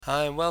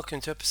Hi, and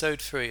welcome to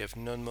episode 3 of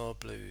None More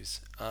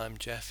Blues. I'm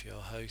Jeff, your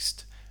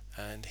host,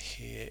 and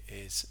here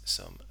is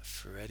some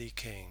Freddie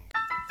King.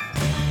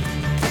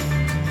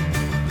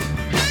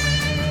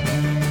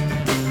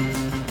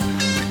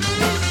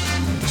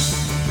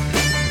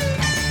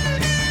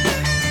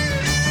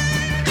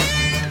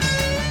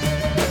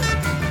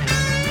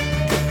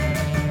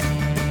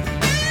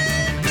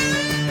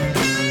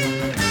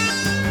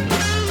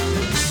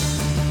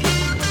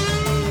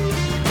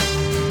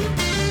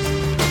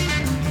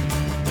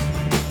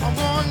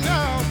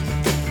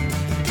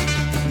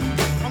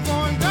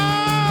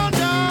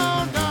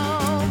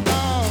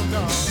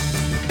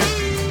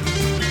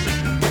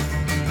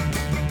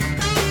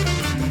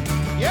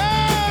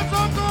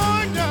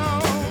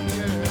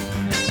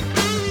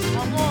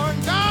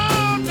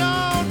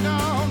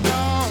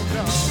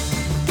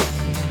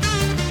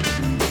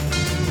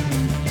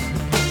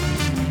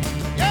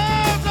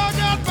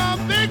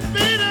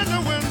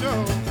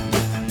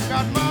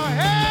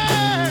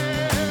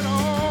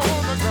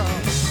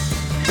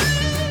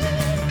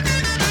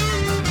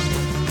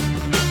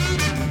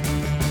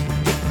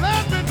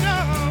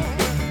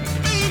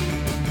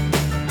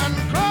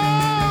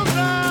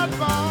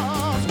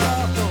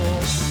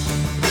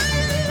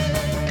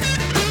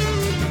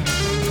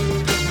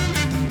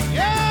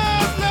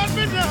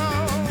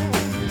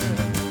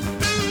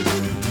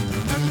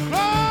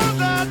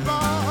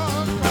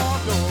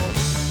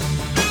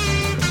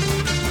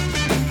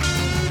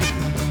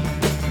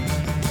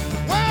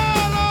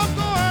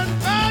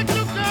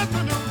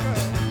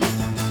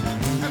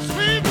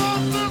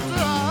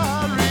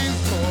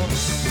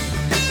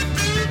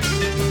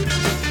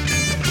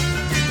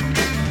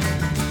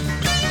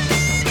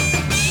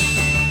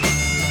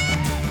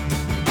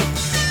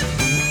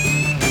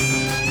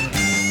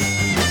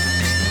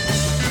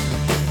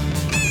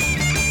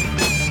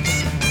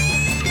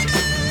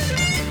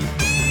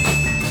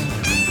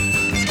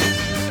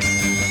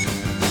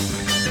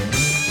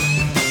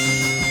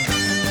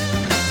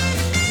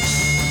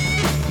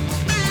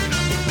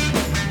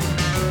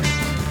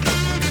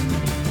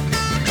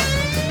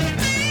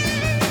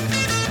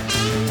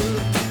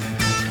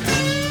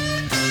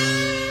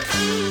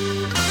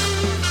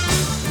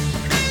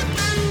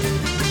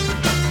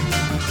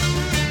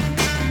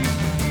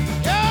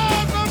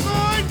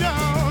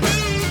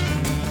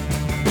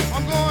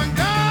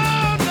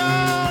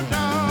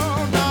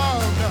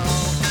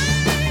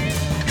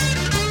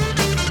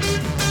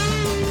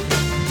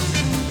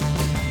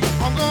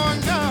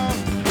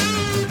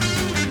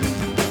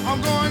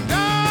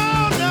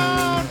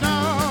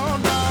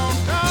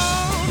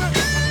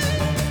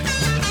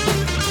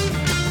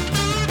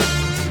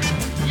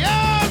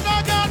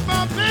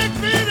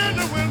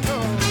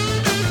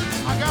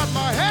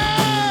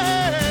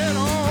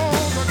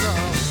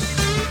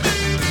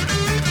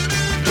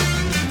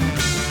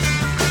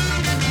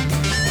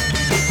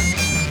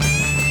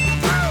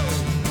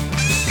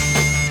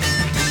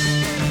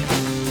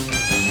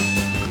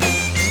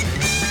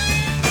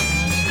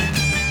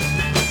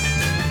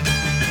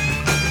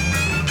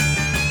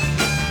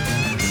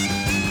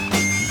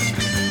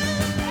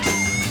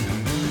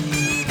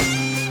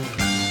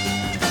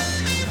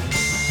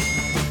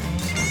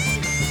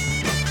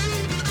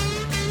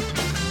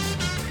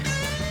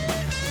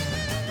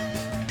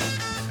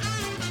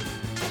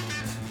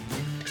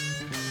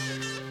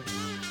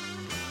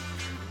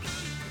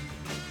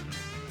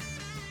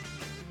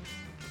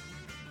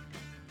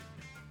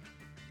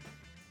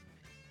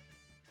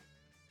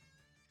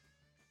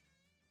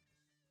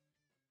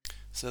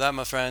 So that,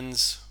 my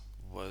friends,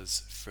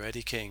 was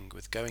Freddie King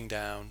with Going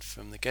Down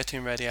from the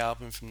Getting Ready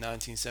album from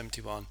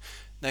 1971.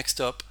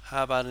 Next up,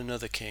 how about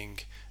another King?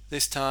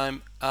 This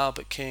time,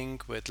 Albert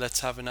King with Let's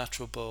Have a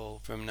Natural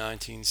Ball from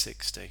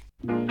 1960.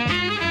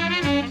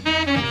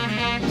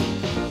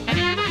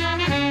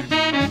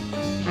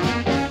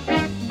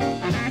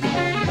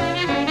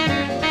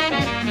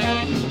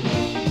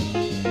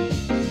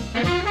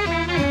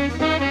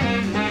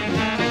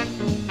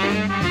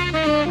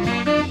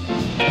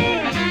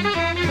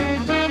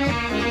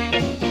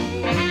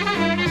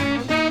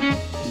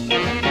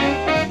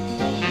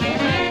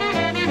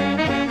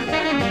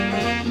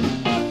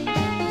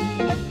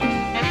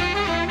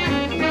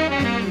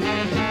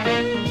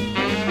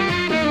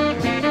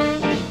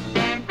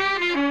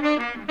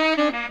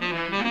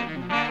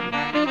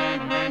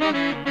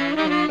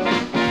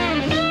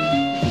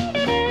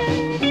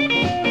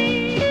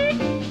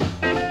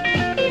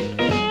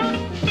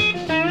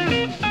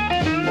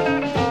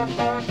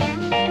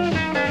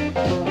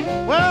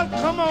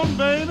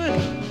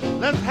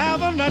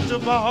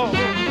 Ball.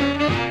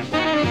 Yeah,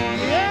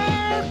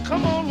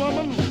 come on,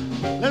 woman,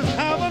 let's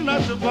have a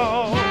natural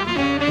ball.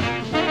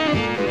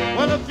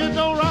 Well, if you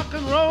don't rock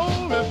and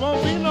roll, it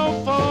won't be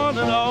no fun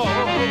at all.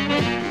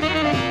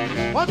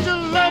 What you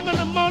love in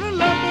the morning,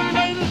 love me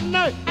late at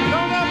night.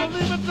 Don't ever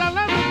leave it till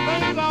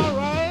everything's all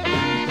right.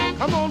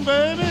 Come on,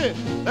 baby,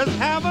 let's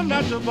have a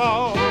natural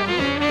ball.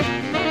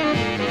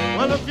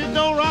 Well, if you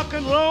don't rock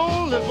and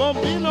roll, it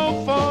won't be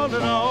no fun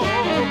at all.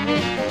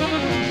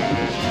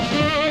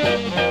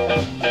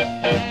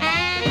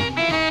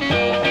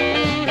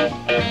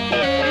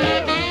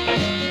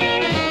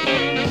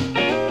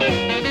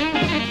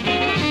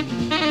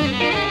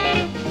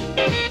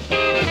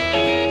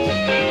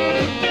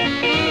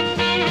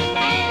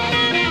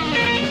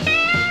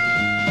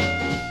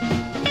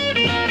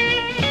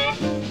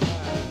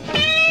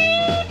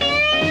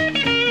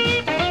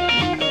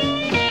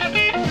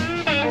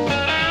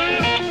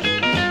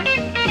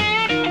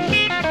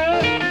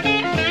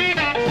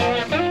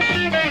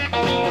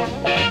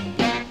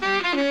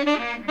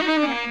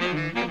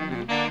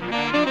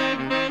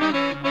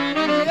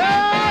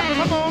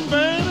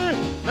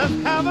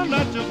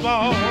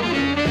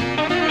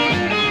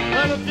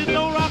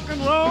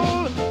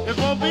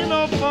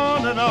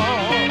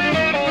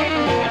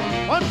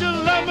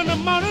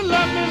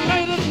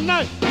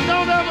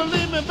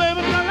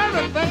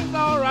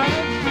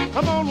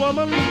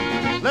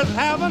 woman, let's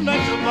have a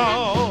natural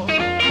ball.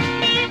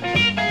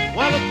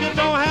 Well, if you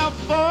don't have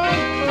fun,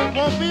 it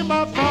won't be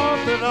my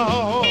fault at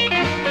all.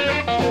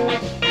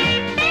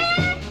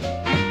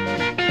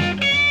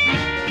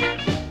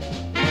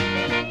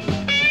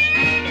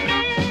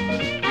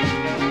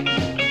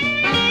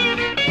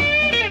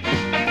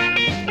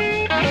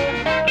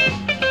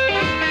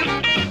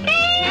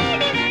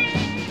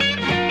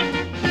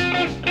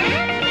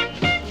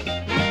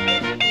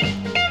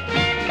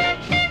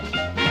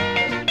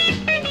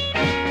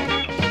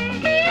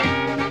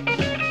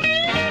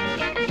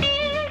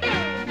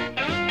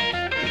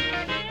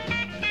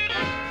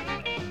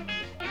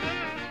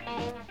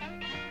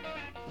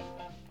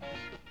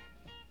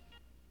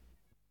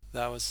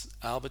 That was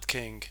Albert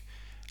King.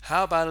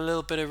 How about a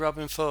little bit of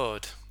Robin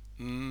Ford?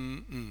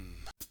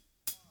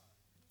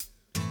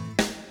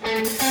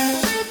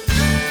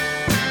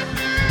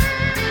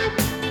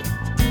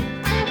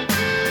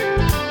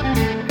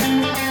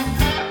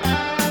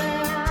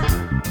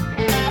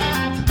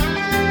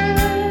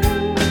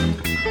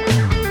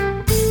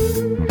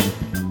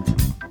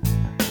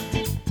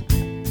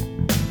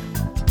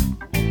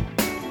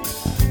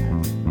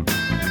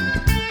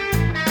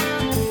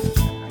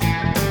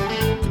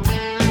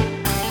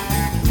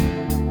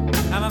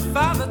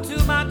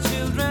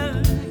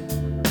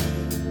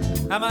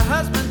 I'm a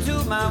husband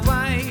to my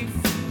wife.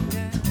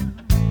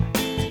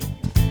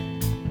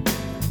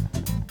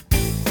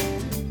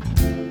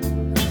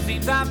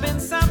 Seems I've been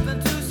something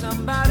to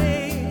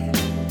somebody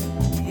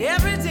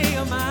every day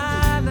of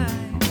my life.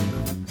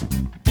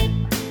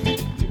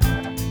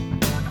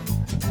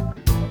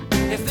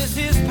 If this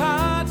is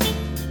part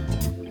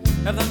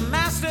of the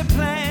master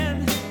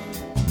plan,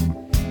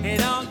 it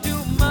don't do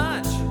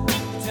much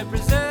to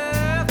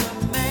preserve a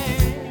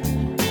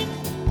man.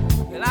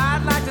 Well,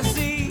 I'd like to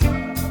see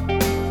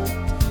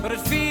what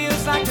it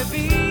feels like to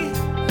be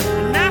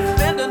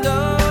nothing to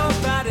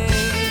nobody.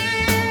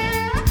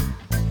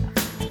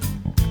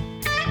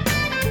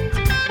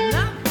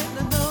 Nothing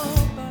to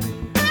nobody.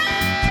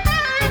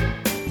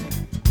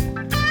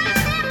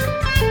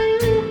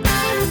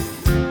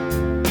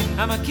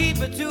 I'm a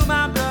keeper to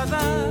my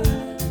brother.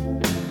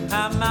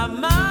 I'm my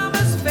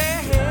mama's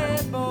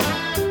fair boy.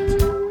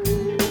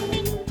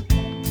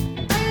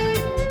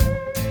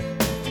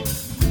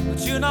 But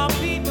you know,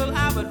 people,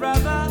 I would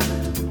rather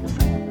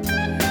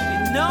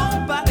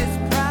nobody's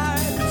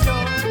pride and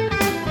joy.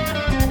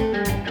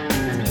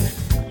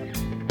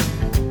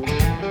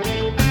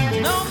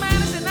 No man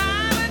is an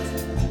island,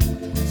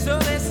 so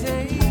they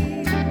say.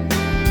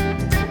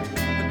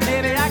 But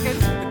maybe I could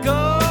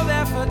go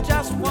there for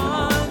just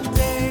one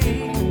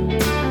day.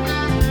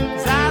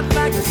 'Cause I'd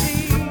like to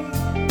see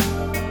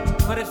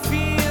what it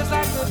feels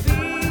like to be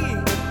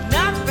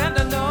nothing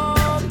to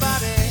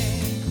nobody.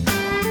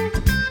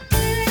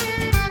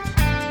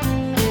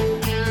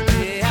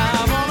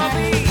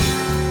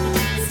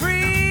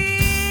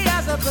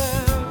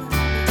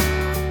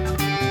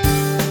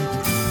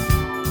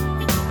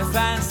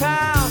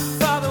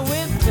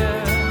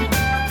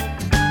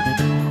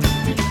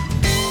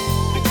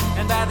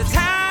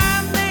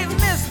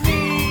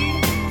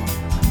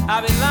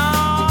 I'll be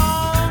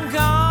long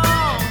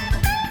gone,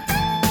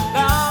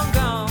 long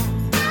gone.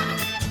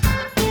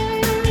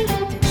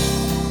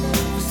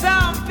 For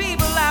some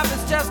people, life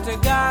is just a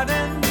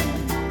garden.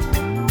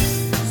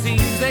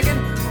 Seems they can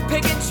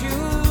pick and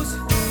choose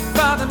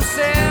for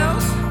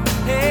themselves.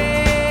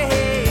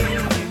 Hey,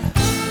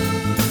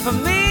 for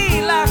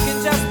me, life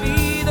can just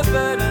be the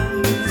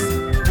burdens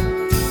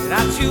that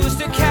I choose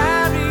to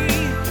carry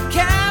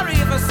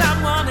for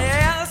someone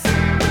else.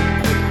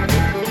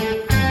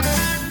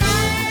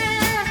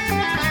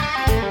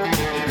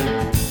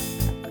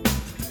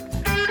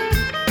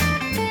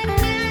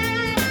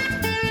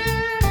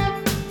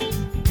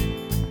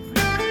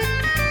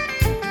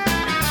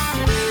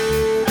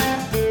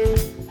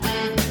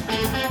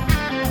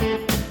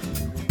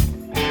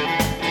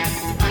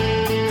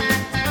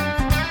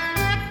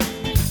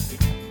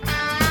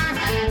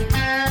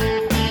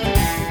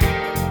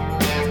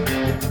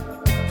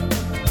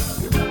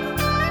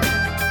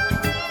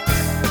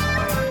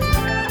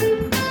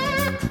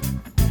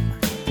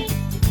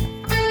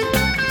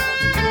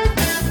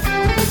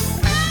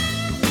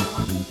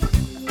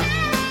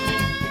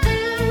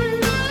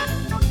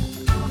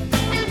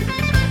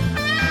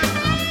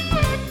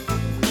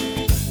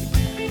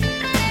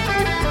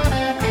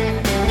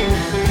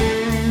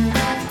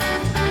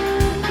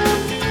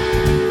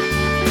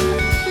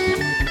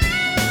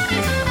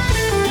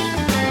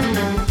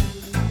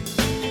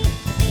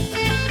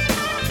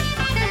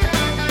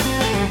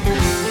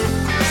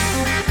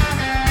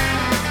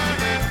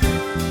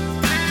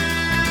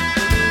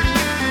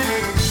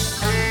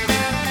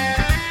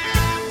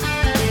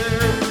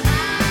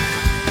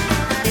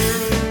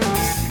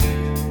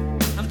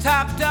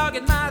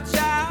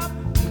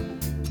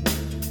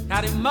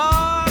 Got it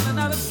more than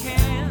others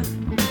can.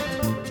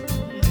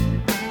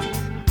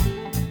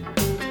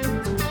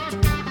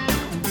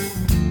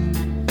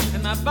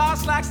 And my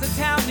boss likes the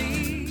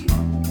townie,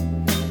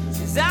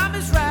 says I'm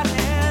his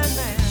right-hand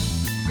man.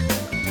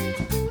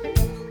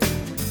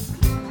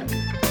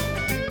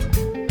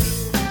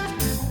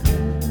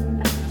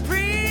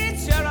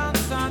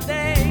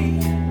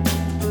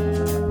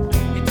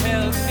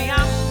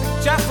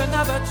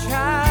 another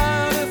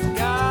child of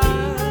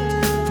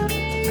God.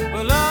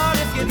 Well, Lord,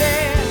 if you're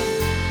there,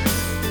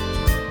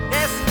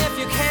 listen if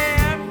you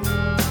can.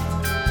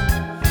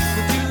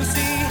 Could you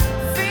see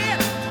fit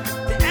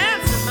to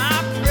answer my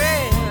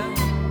prayer?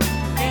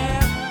 Yeah,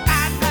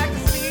 I'd like to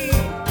see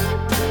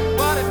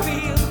what it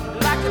feels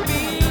like to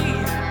be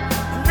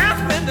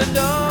nothing to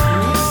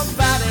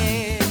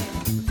nobody.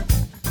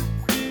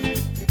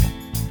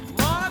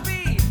 Wanna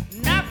be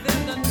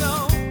nothing to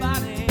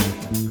nobody.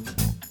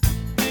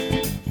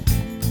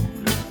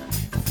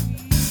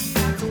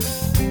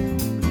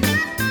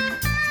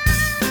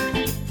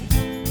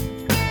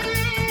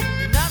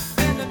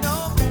 Nothing to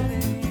nobody.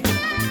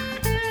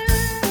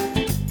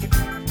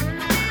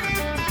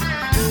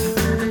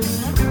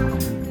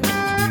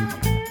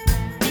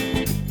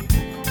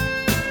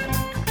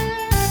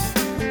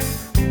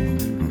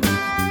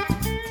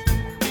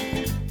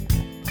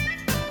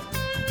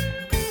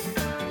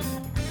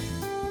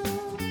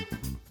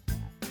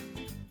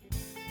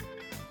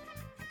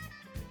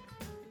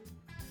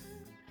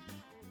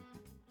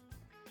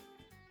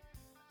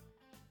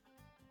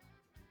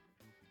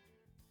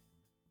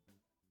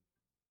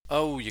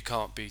 Oh, you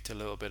can't beat a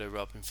little bit of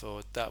Robben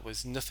Ford. That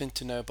was Nothing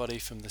to Nobody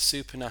from the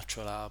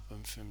Supernatural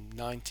album from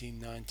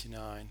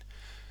 1999.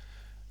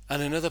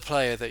 And another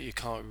player that you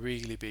can't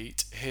really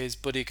beat, here's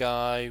Buddy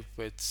Guy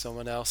with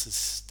Someone Else's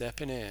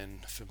Stepping In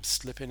from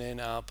Slipping In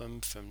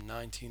album from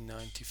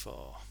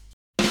 1994.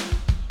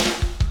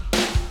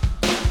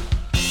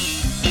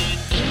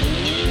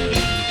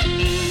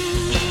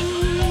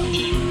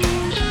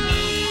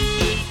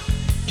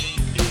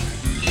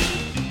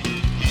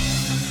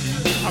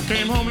 I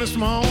came home this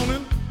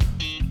morning,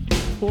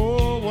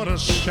 oh, what a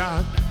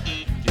shock,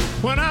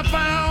 when I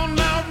found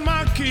out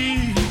my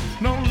key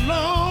no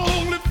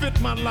longer fit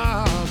my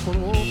life, but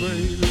oh,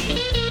 baby.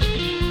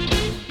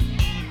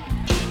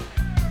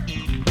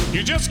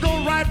 You just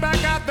go right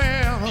back out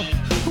there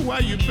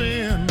where you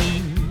been,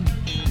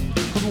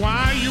 'cause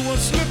while you were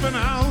slipping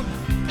out,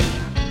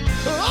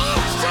 oh,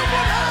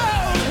 someone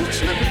else was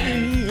slipping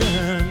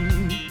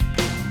in.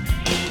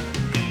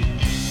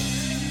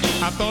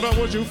 I thought I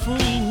was your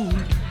fool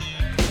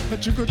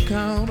that you could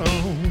count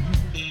on.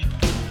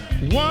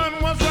 One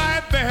was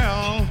right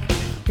there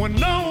when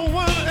no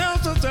one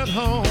else is at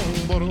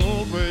home, but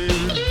oh, baby,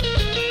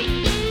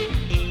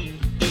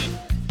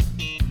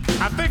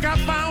 I think I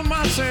found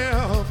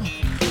myself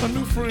a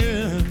new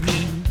friend.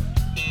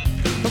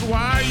 But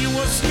while you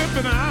were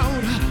slipping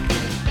out,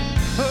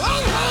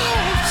 oh,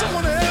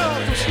 someone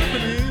else was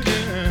slipping in.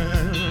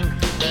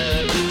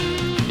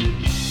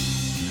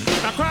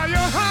 Now cry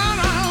your heart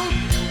out,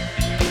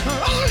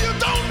 oh, you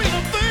don't mean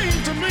a thing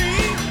to me.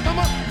 I'm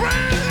a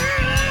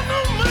brand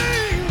new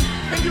man,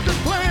 and you can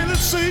plainly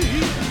see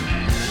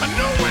I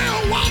know where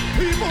I want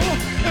people,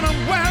 and I'm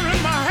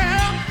wearing my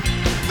hair.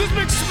 This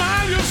big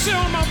smile you see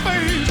on my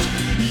face,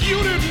 you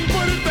didn't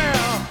put it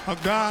there. I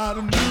got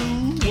a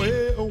new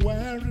way of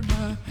wearing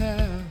my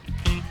hair.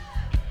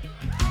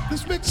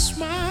 This big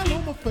smile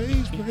on my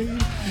face, baby,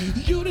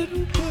 you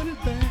didn't put it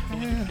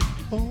there.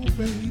 Oh,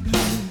 baby,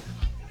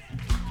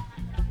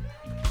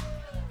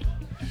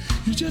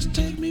 you just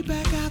take me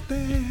back out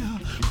there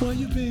where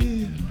you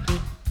been.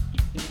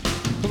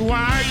 But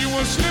while you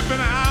were slipping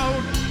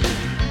out,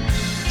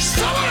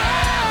 someone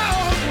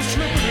else was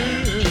slipping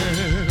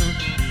in.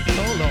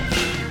 Oh, Lord.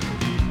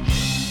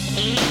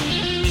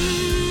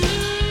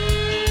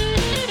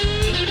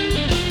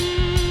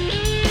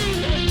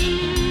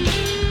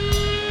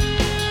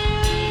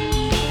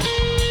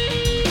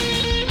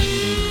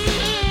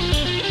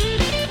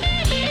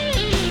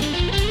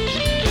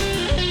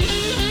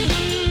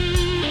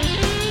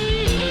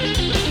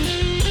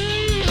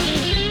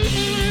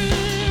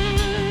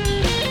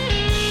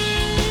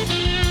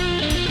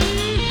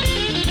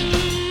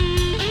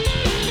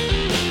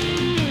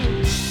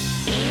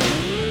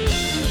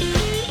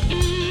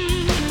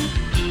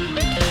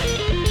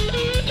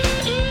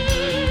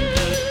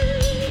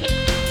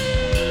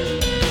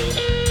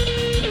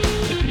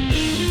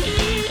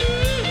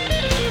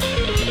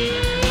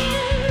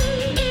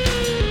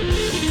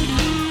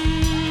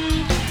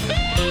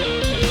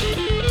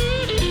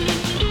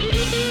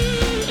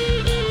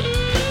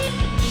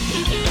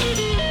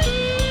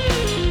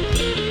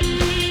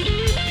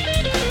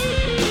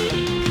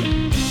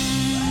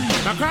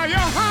 Now cry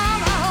your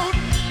heart out.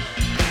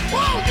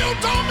 Whoa, you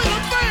don't mean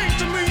a thing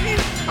to me.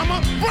 I'm a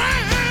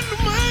brand new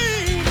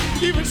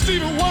man. Even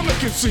Stevie Wonder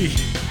can see.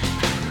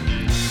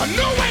 I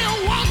know where I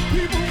want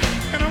people,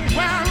 and I'm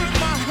wearing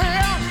my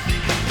hair.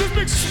 This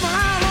big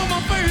smile on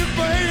my face,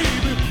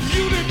 baby,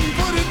 you didn't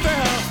put it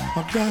there.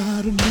 I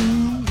got a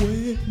new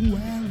way of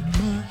wearing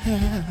my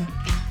hair.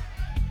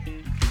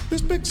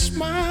 This big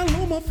smile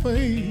on my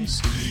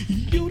face,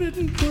 you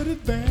didn't put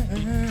it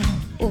there.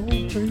 Oh,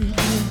 baby,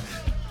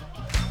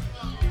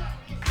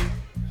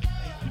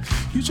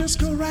 you just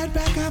go right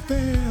back out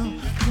there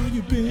where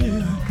you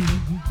been.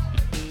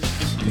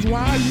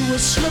 While you were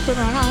slipping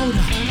out,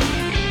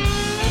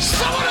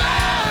 someone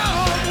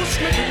else was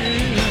slipping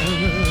in.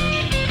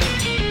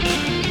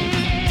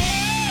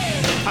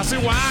 I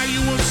said, while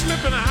you were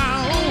slipping out,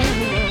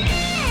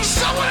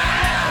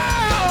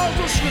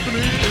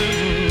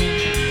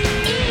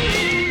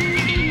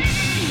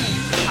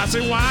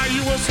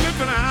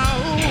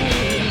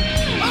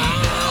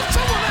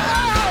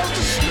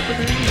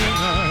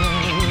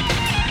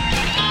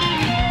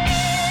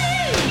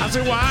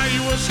 me why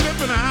you were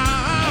slipping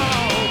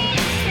out.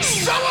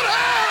 Someone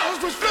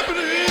else was flipping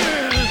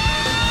in.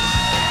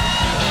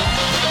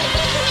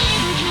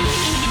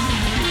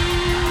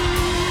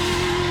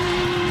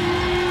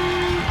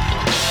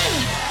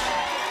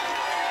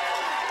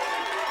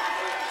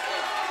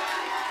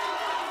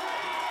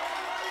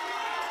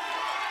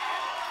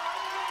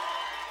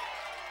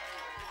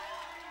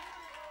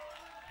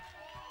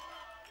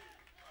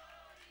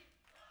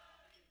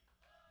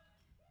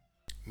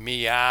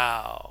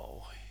 Meow.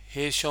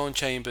 Here's Sean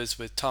Chambers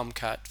with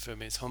Tomcat from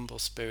his Humble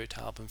Spirit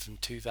album from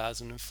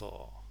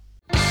 2004.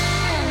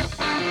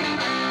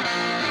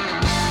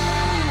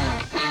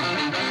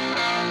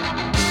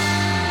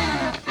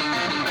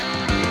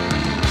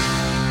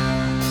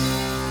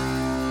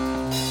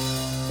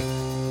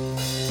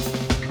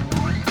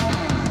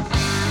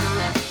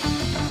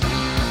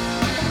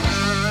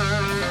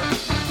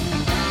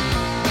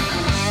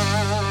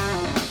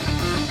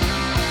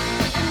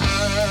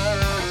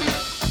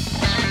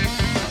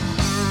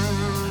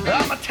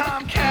 I'm a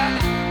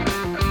tomcat,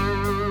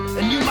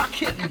 and you my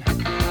kitten.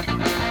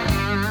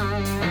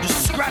 I'm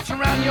just scratching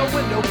around your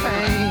window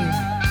pane.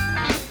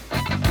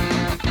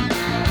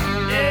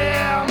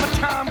 Yeah, I'm a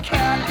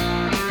tomcat,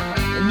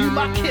 and you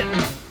my kitten.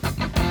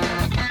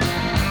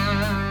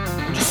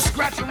 I'm just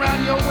scratching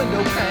around your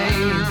window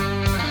pane.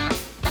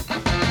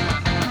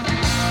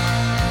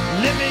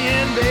 Let me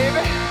in,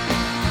 baby,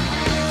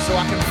 so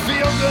I can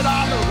feel good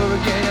all over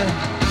again.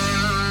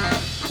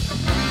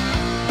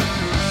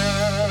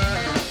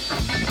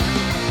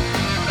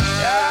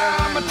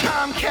 I'm a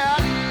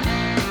tomcat,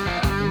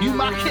 and you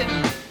my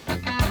kitten.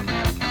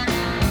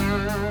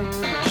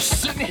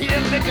 Just sitting here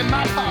licking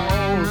my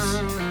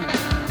paws.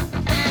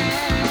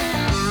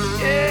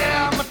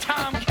 Yeah, I'm a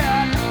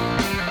tomcat,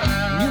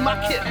 and you my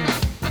kitten.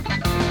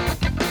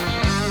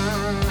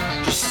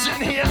 Just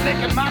sitting here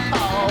licking my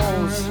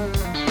paws.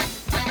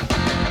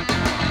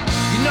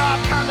 You know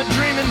I'm kinda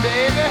dreaming,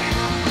 baby.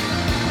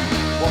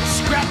 Wanna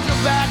scratch your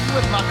back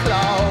with my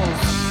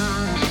claws.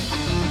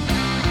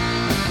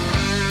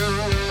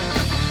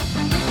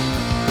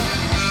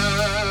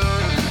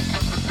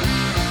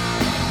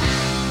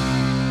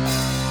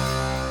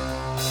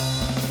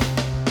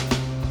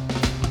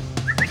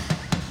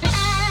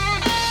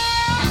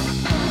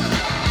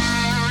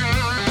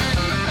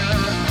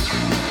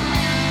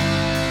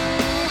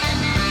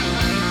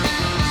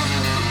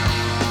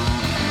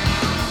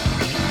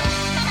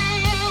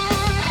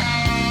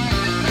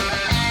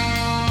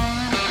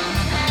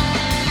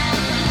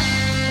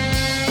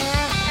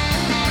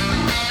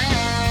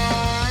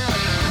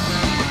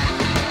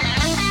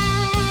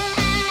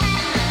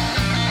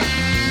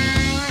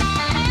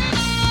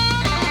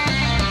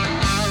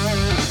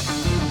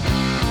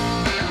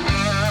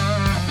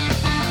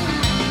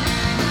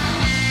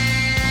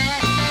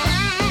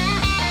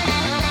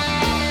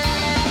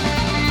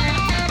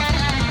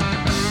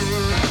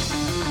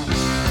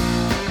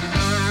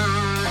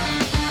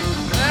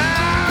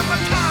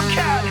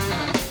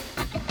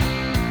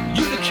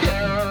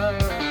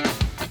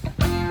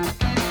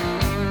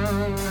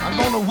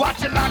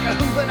 Watch it like a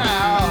hooping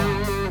owl.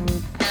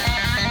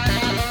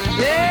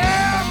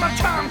 Yeah, I'm a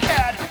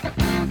tomcat.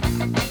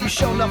 You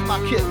sure love my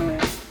kitten.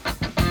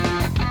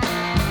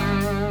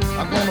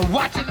 I'm gonna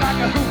watch it like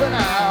a hooping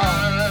owl.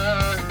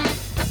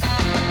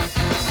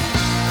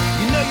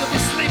 You know you'll be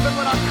sleeping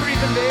when I'm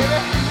creeping, baby.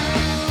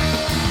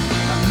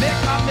 I make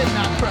my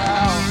midnight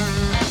prowl.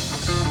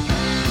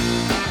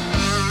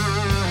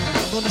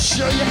 I'm gonna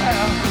show you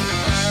how.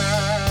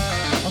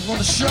 I'm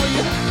gonna show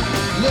you.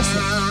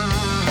 Listen.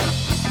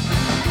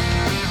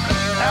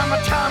 I'm a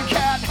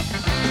tomcat,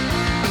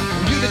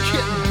 and you the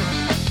kitten.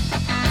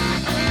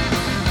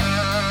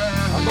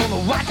 I'm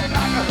gonna watch it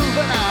like a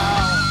hooping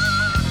owl.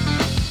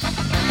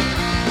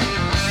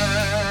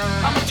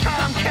 I'm a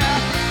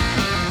tomcat,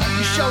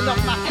 you sure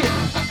love my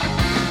kitten.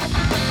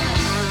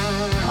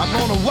 I'm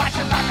gonna watch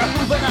it like a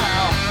hooping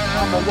owl.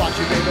 I'm gonna watch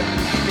it, baby.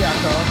 Yeah, I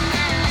come.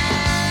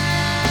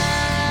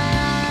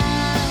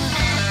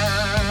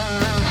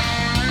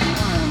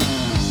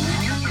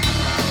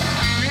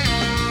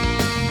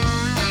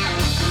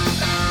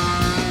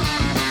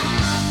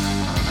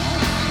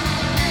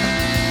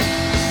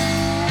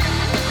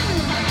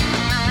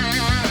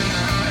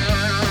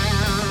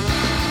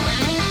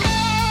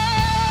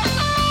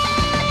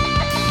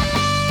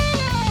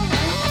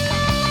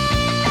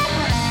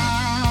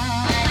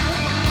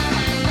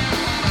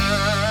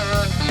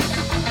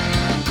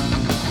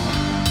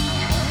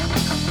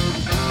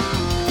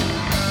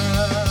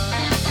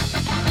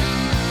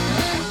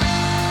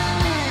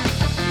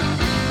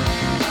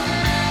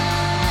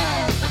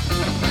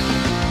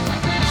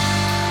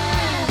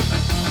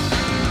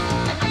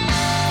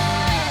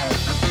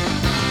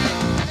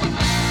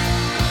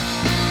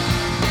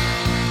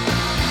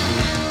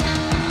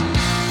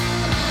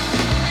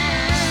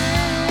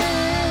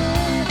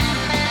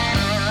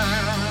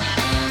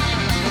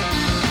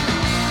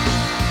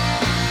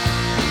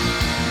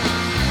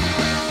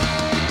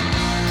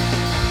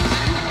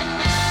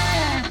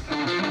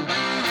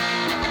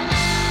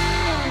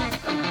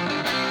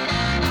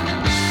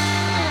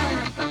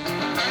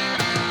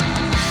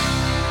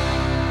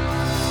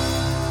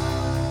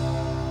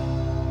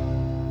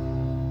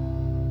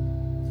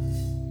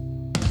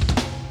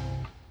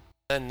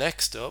 Then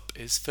next up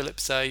is Philip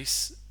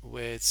Sayce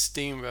with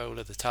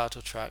Steamroller, the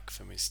title track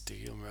from his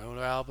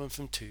Steamroller album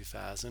from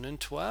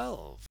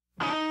 2012.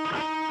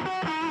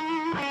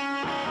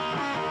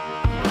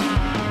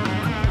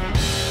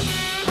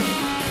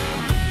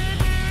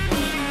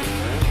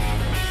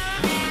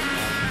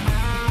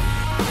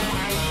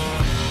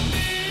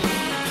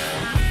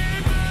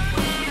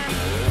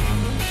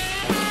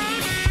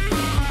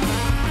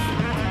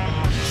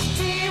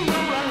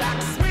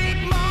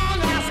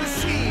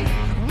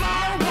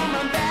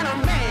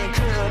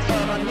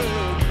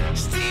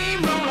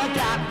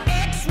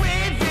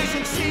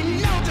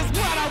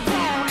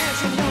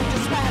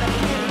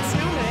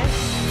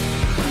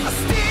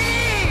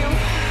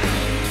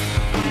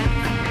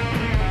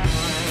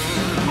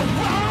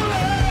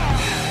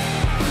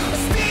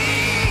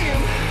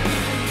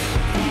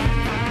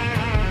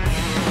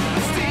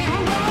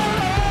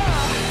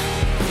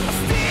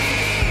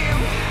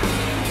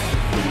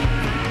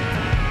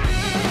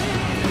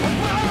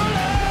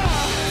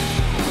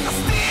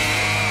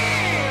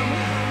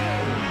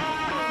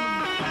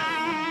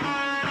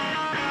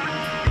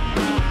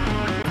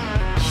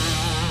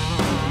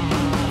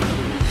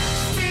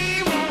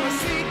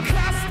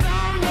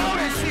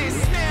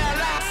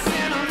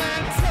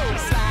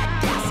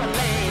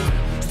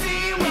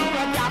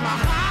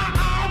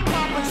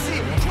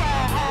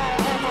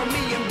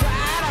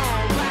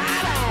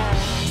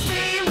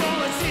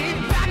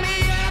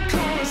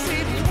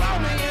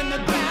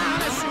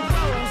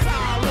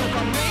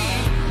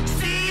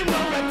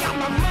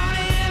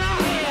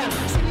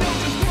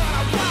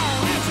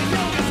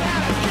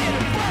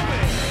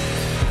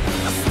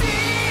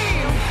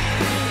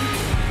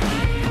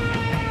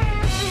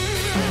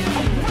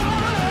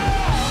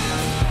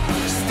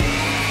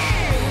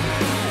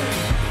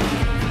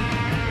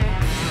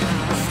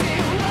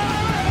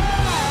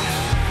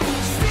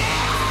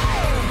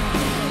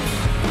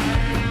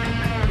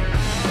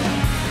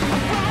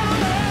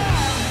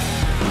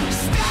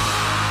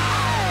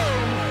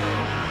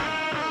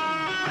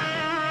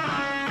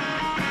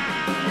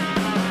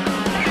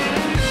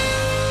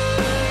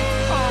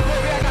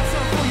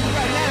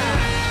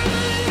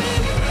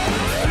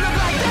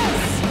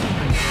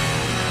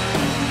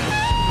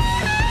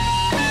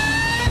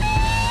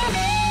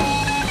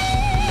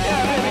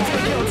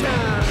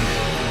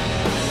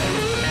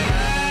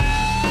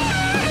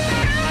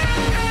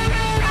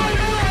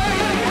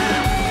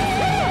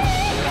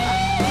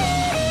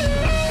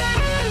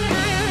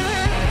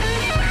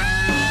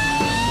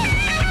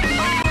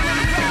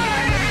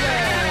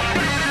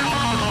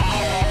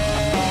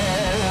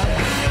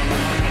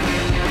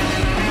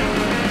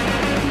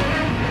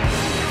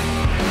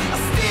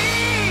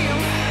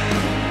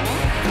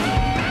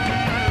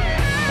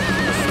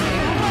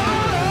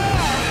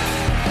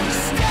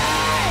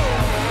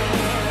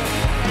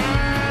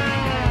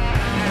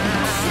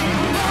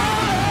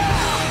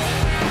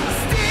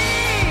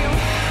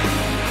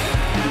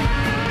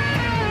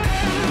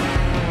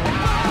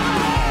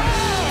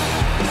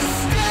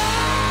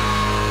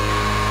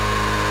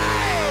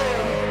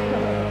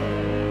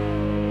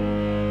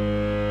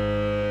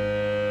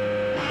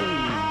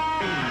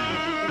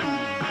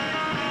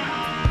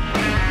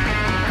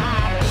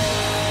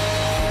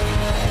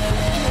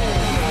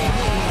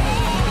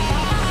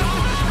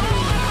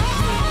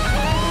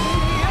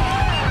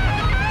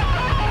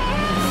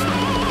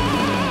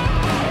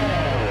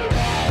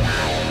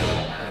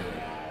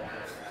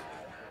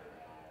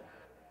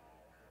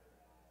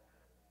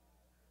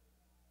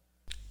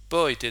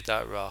 Boy, did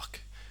that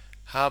rock.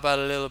 How about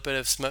a little bit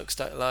of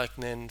Smokestack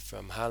Lightning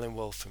from Howlin'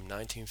 Wolf from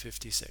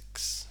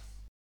 1956?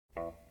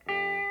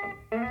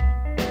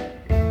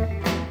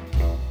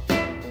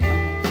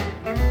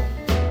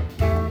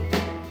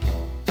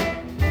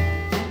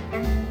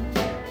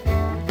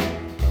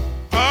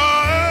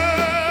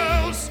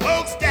 Oh,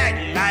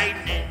 smokestack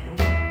lightning,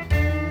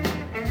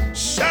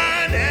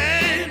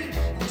 shining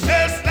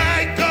just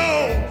like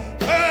gold.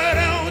 But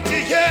don't you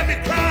hear me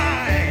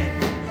crying?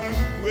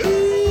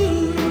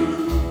 Woo,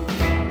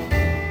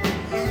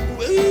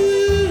 woo,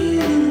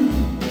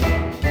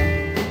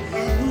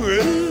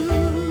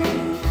 woo.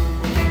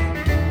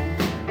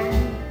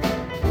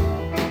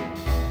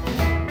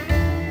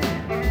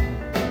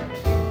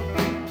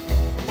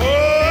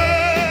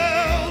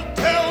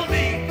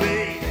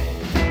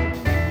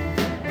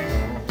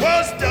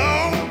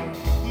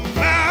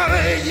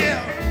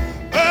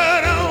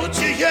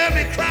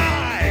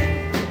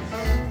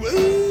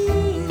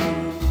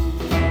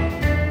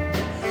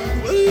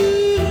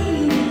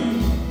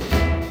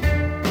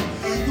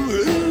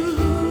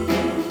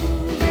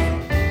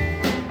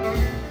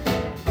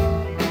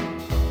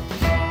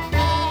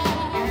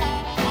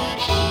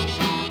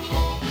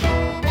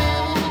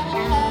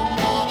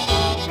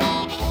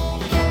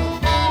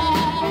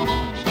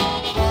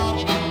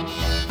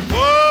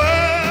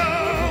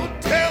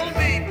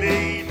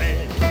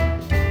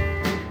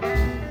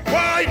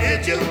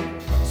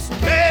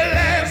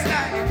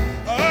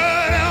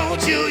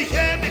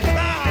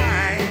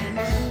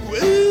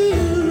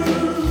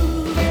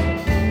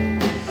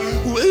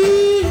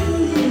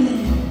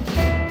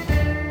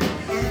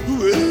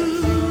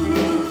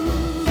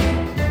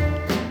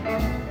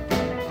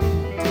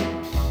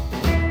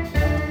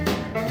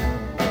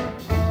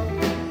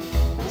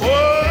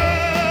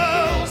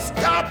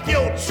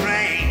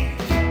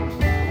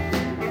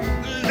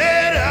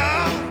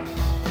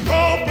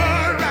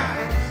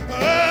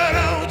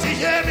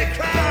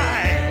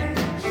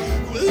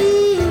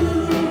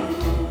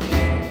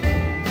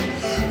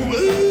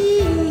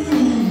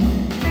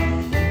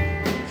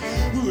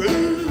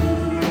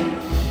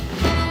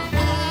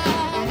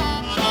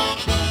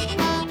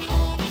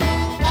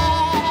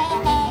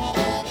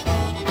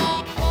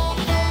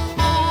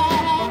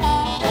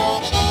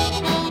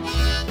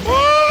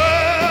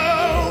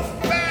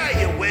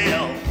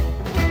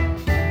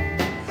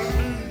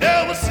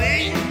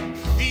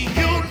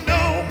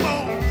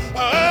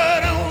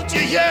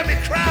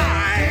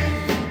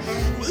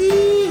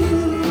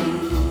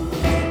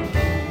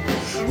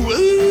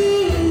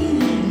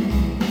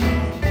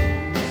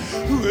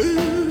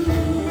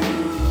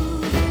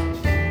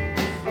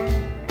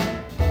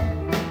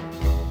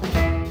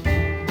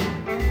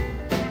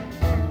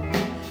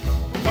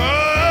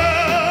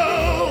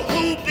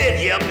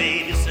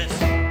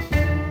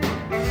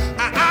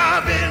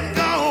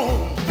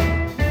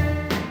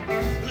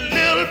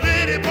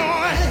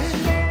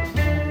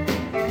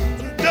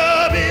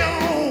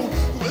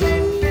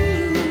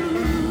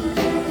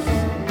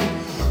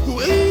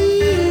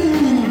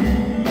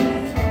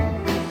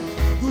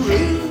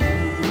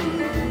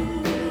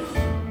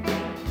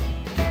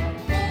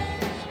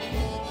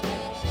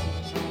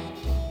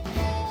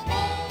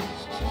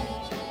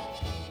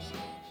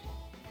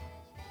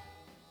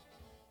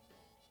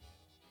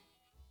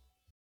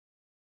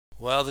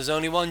 Well, there's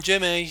only one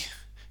Jimmy.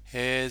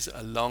 Here's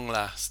a long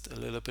last, a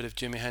little bit of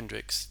Jimi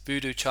Hendrix,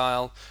 Voodoo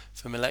Child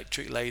from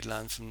Electric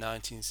Ladyland from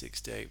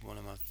 1968, one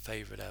of my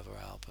favourite ever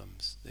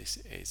albums. This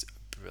is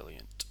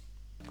brilliant.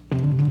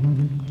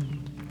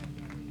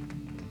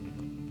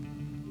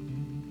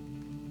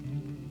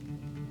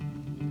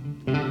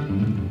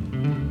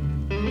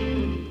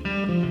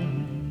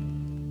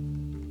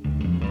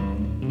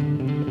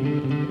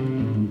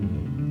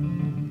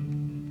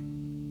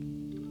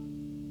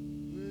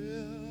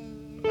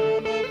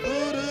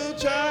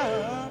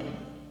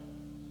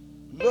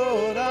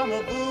 Lord, I'm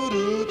a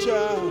voodoo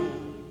child.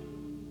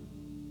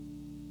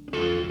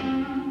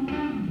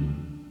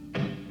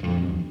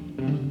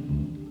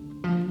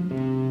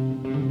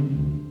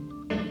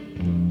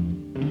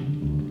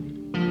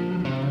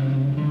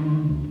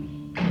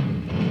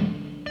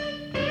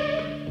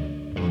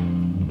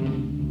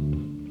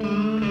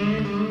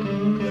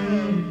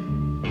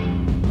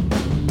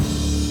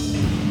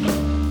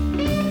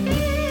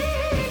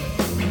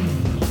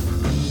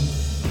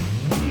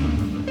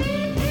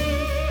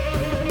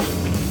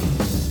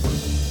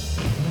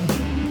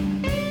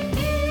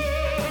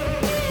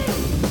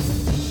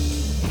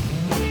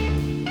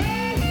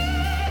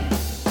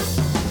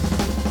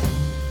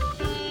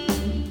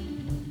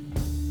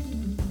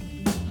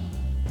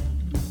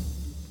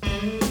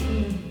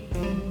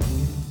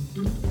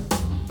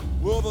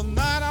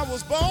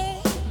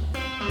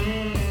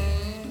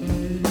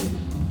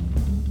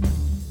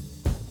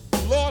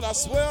 I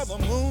swear the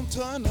moon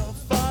turned the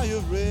fire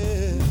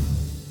red.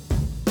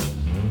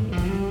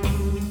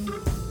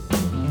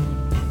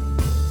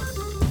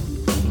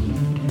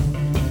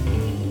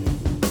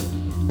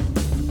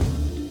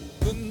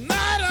 The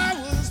night I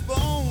was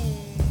born,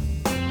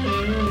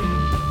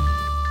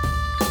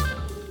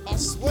 I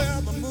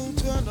swear the moon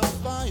turned the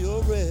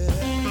fire red.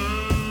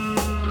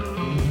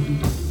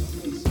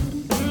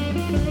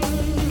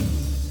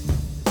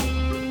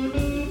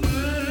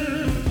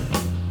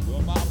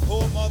 Well, my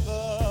poor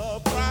mother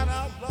cried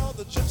out loud,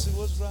 the gypsy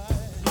was right.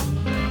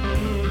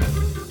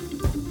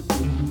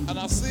 And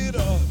I see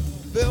the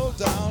bill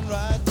down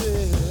right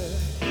there.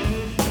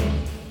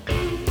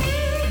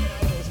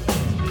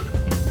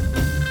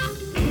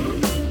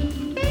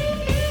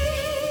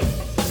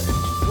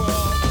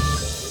 Well,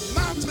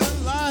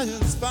 mountain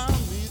lions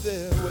found me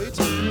there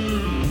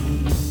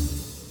waiting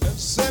and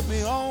set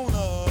me on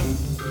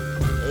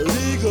an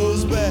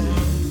eagle's back.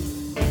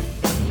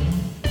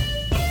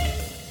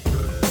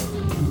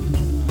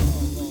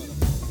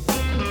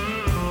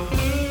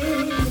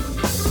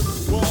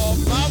 Well,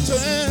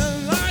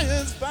 mountain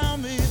lions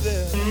found me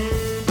there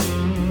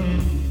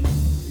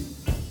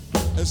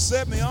and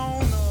set me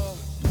on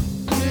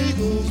the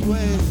eagle's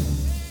way.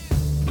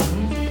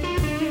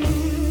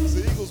 It's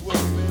the eagle's way,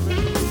 baby.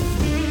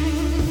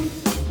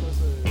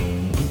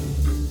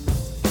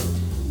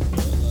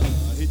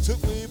 He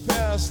took me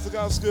past the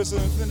outskirts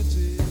of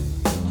infinity,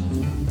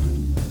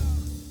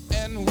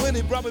 and when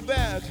he brought me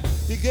back,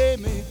 he gave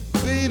me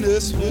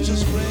Venus, which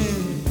is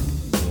rain.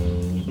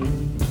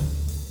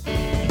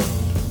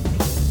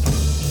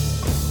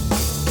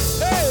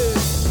 Hey,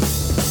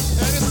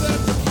 and he said,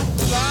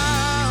 fly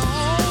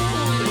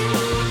on,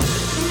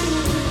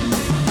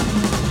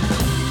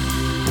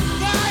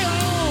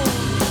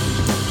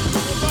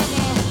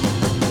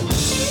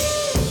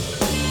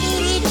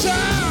 voodoo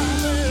child,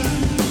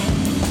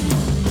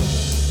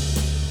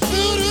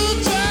 voodoo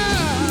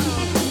child.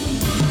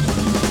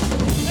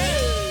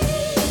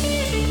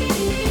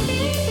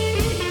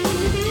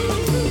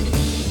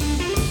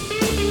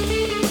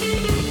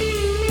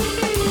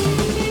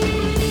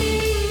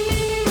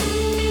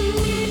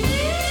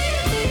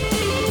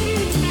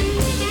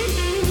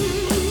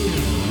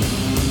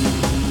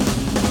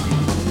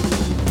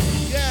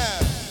 Yeah.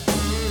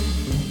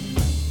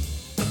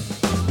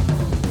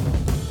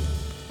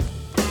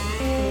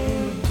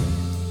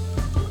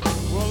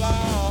 Well,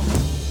 I'll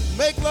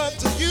make love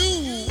to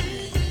you,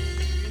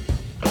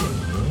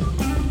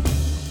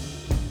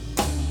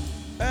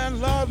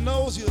 and Lord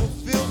knows you'll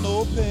feel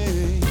no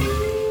pain.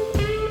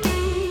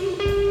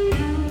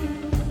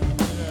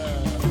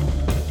 Yeah.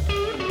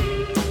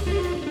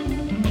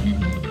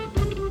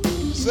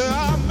 So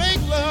I'll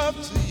make love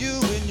to you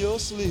in your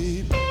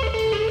sleep,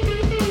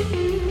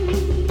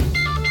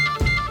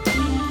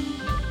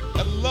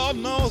 and Lord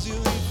knows you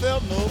ain't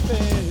felt no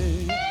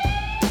pain.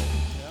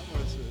 Yeah, I'm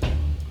gonna say.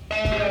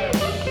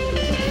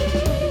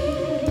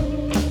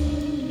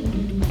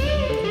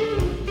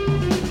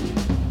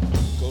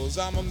 Cause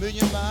I'm a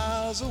million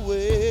miles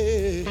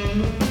away,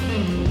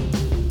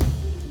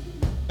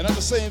 and at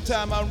the same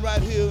time I'm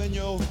right here in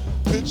your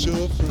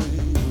picture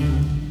frame.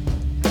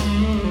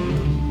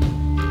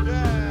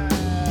 Yeah,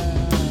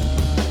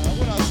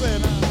 what I say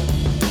now?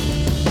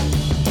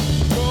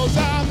 Cause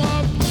I'm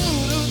a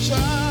voodoo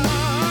child.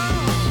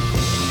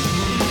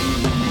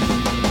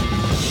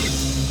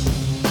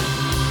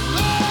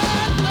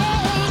 Lord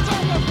knows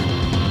I'm a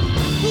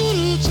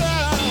voodoo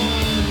child.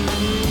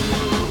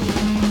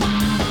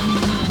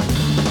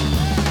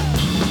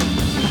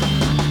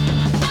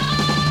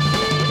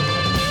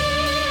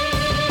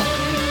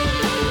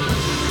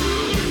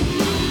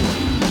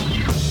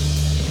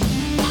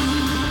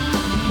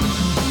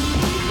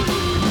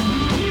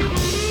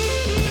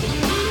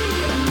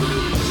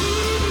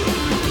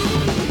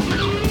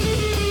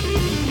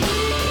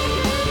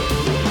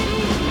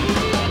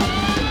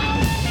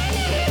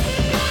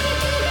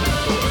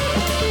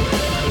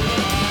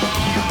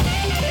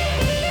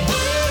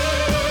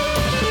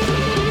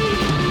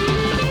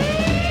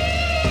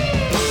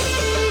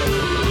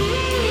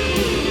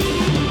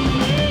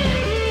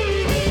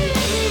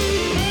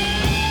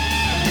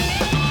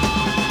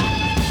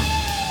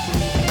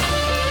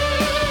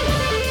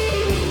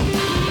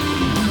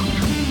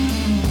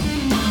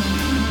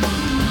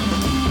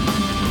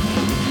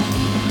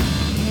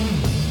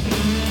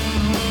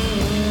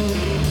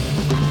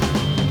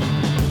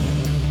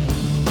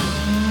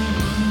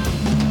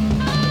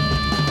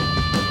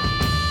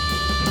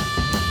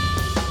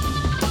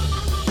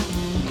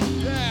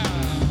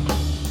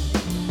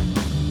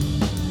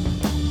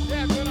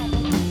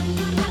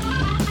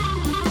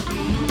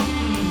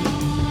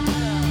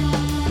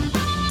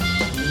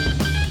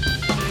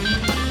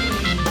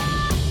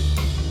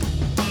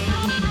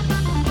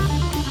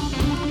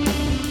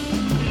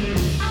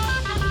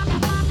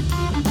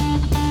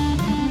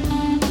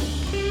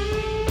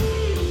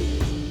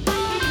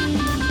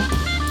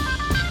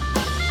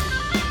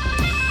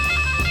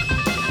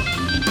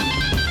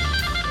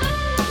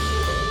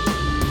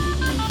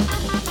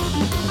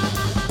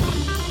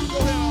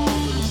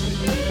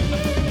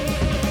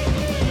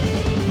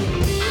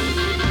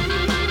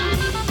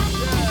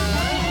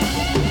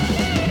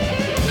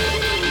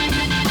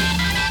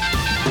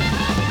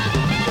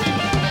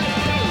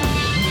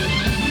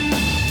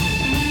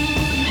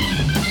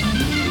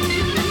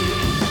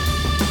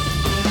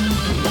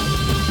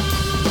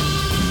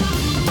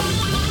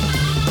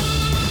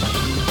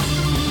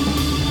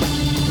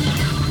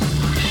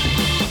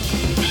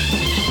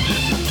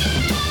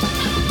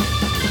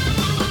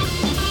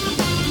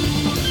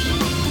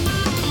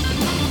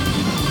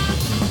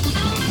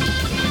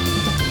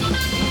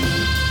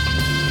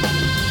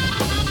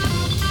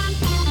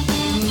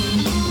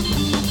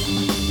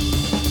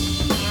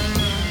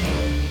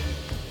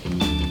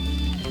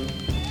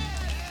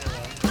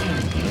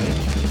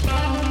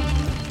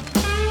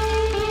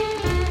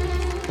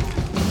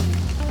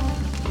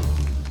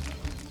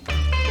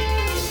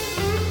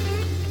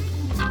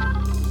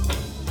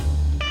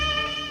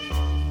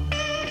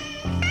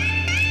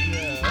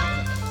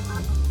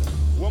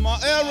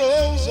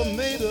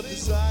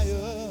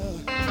 desire.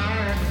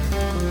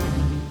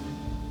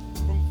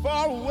 From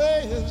far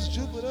away as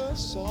Jupiter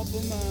sought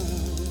the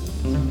mind.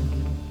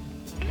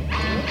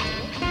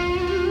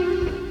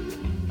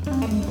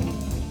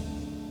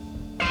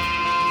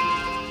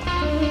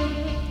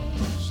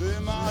 Say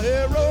my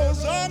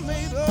heroes are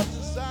made of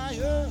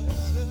desire.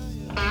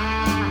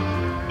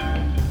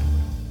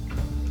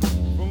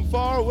 From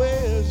far away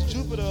as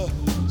Jupiter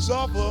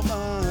sought the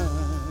mind.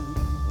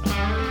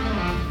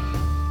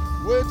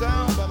 Way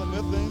down by the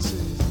methane sea.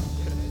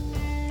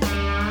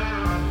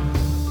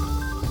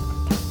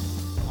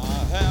 I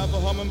have a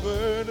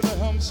hummingbird and a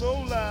hum so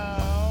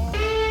loud.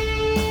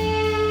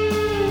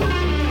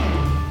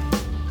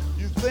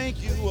 You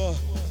think you are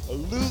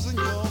losing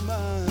your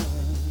mind.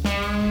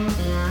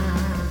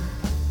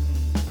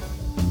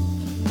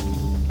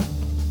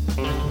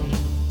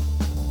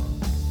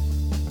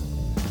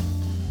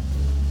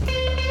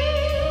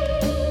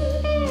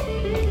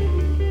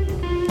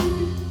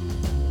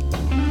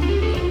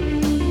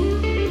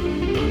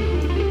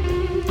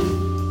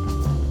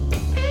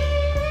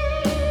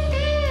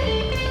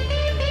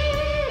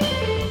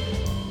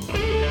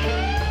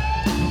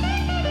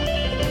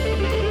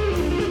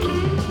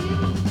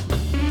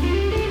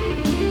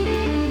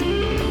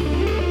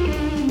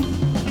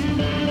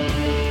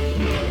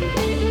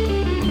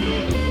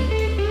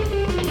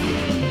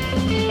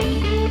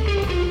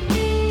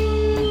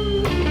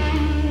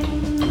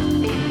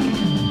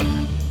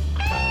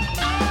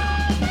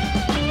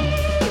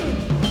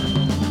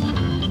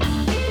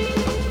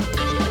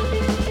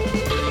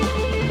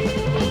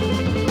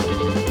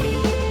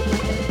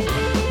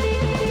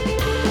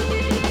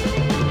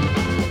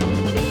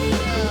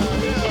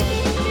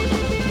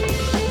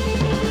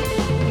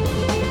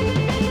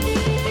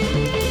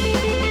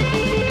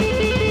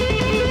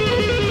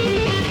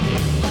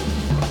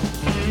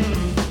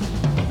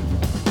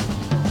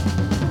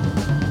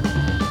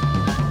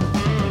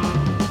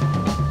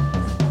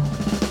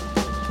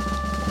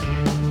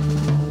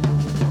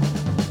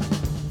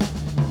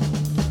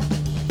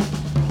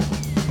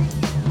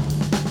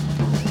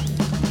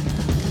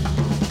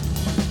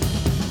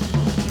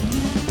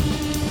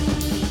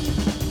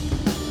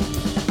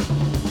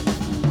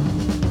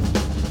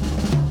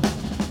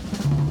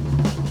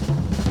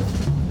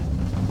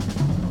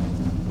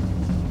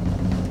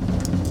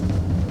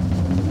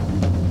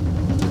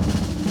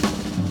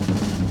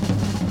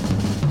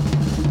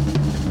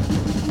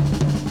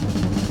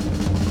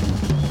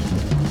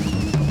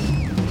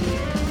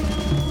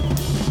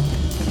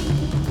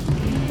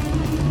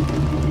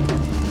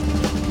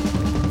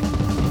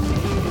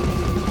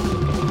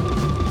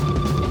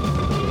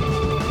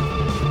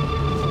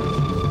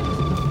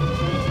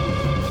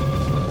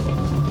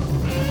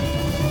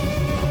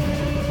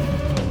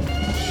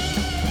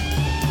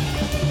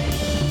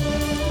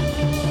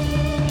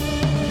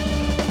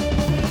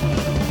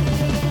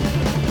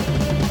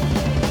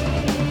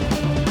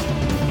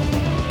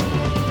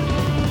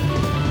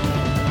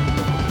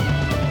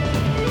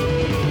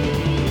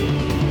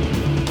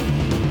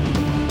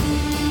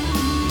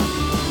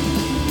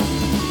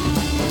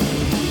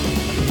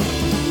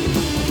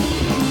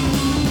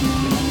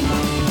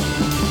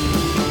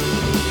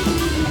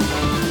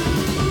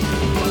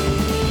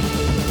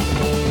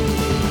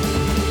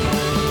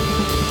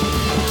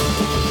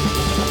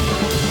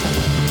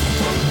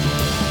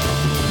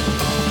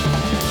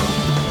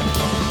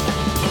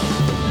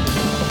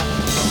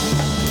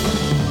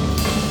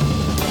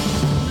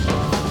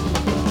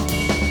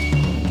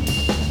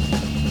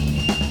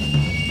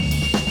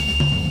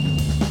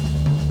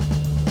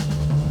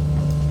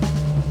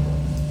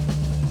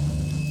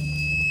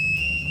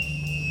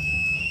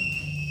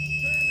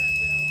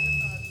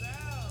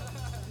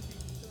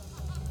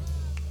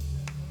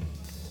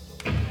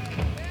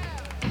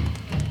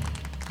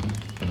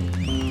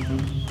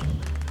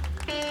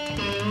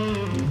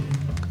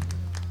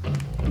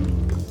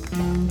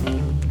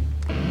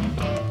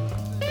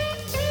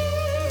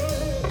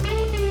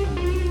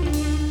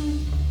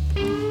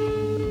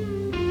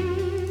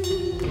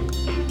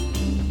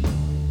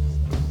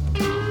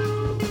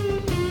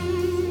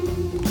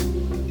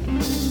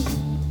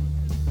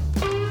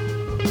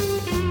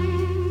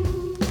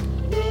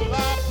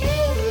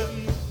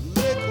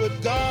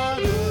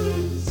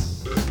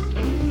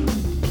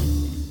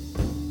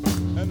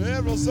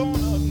 On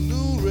a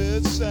new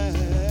red sand.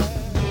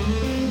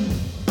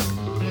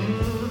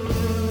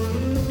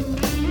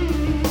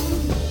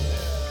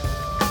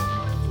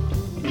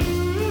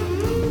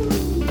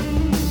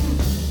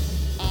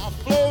 I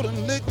float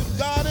in liquid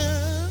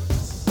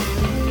gardens,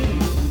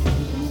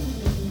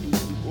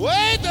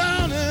 way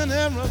down in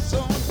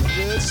Arizona,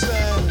 red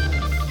sand.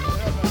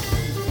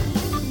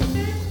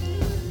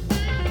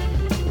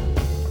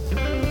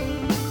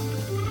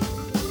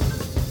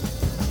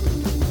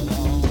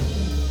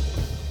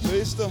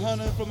 Taste the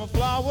honey from a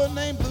flower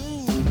named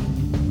Blue,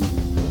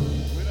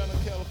 way down in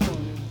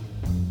California,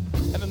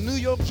 and the New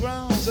York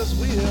drowns as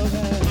we held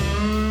hands.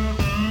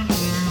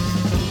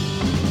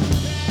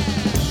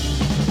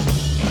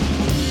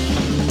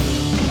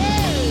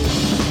 Hey,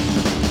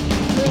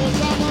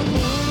 'cause I'm a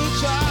good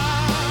child.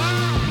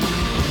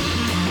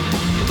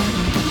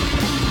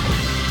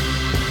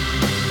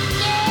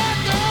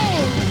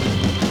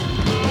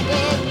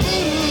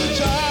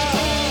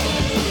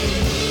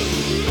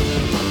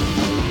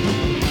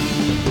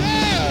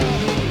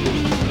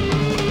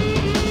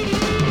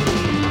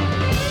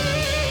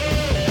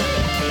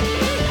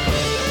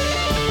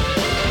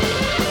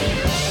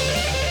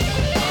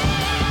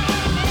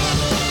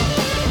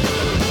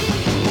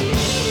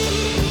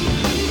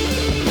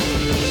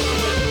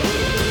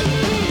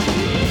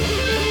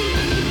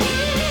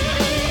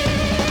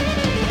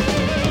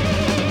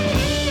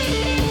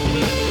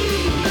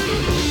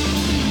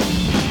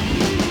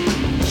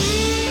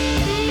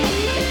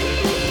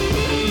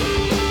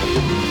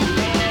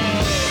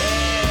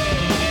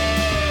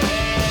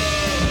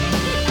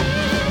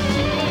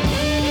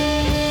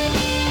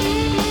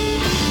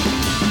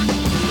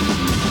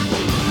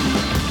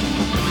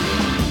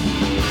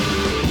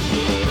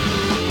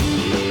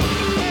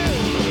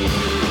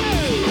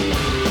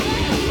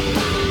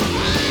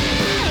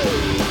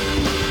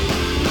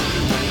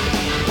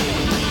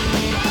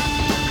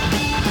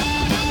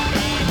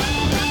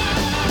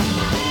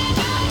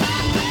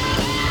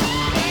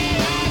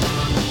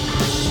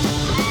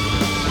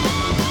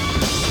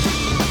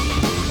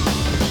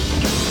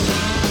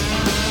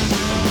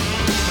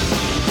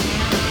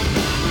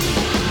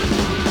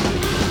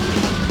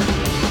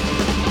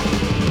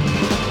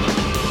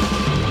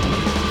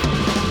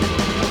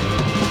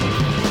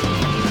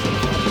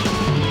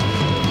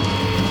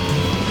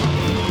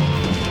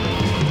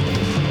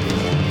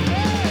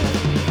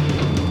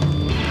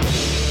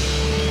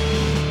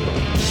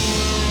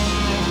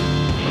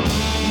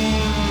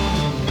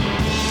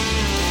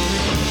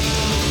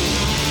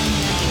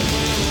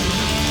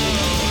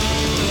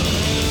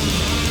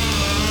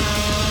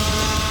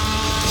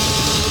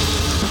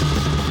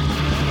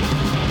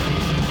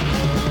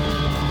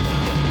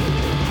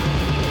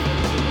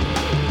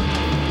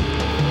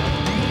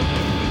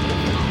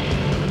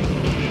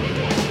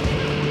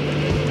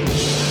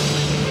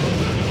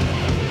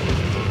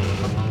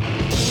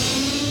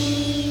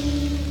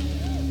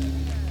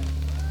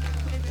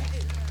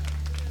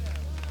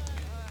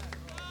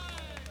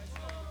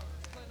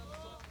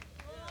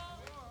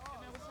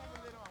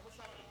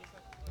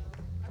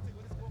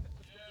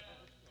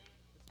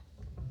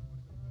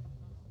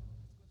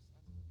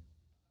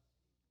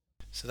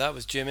 So that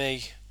was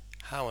Jimmy.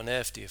 How on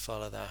earth do you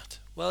follow that?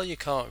 Well, you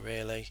can't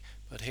really,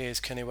 but here's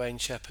Kenny Wayne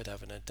Shepherd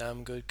having a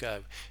damn good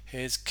go.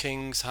 Here's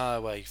King's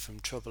Highway from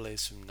Trouble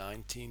Is from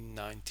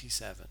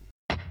 1997.